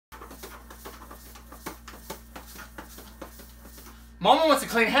Mama wants to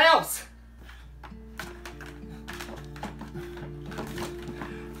clean house.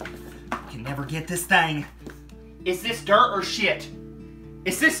 Can never get this thing. Is this dirt or shit?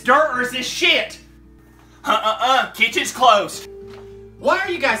 Is this dirt or is this shit? Kitchen's closed. Why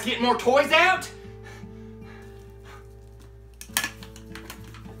are you guys getting more toys out?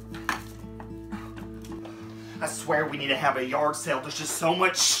 I swear we need to have a yard sale. There's just so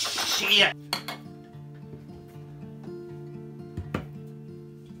much shit.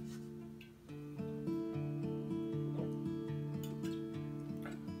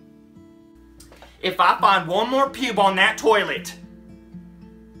 If I find one more pube on that toilet,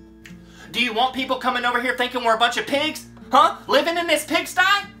 do you want people coming over here thinking we're a bunch of pigs? Huh? Living in this pigsty?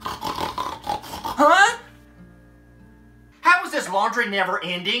 Huh? How is this laundry never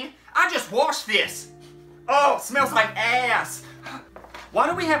ending? I just washed this. Oh, it smells like ass. Why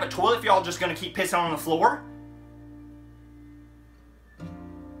do we have a toilet if y'all just gonna keep pissing on the floor?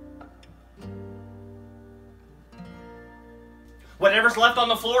 Whatever's left on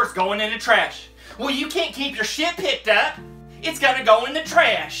the floor is going in the trash. Well, you can't keep your shit picked up. It's gonna go in the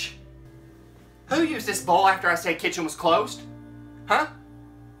trash. Who used this bowl after I said kitchen was closed? Huh?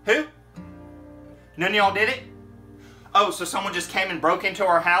 Who? None of y'all did it? Oh, so someone just came and broke into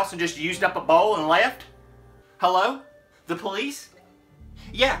our house and just used up a bowl and left? Hello? The police?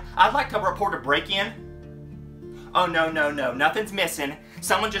 Yeah, I'd like to report a break-in. Oh, no, nothing's missing.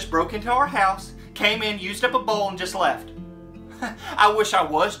 Someone just broke into our house, came in, used up a bowl, and just left. I wish I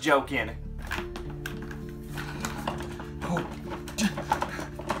was joking. Oh.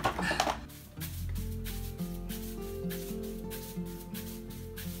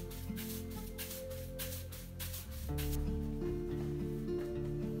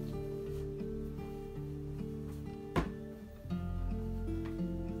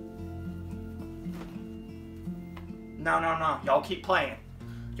 No. Y'all keep playing.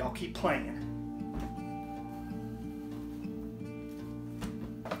 Y'all keep playing.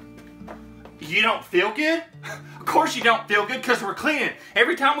 You don't feel good? Of course you don't feel good because we're cleaning.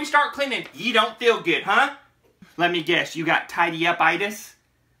 Every time we start cleaning, you don't feel good, huh? Let me guess, you got tidy-up-itis?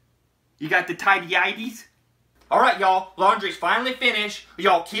 You got the tidy-itis? Alright, y'all, laundry's finally finished.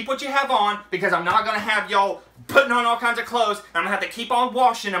 Y'all keep what you have on because I'm not going to have y'all putting on all kinds of clothes. And I'm going to have to keep on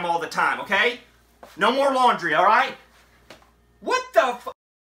washing them all the time, okay? No more laundry, alright? What the f...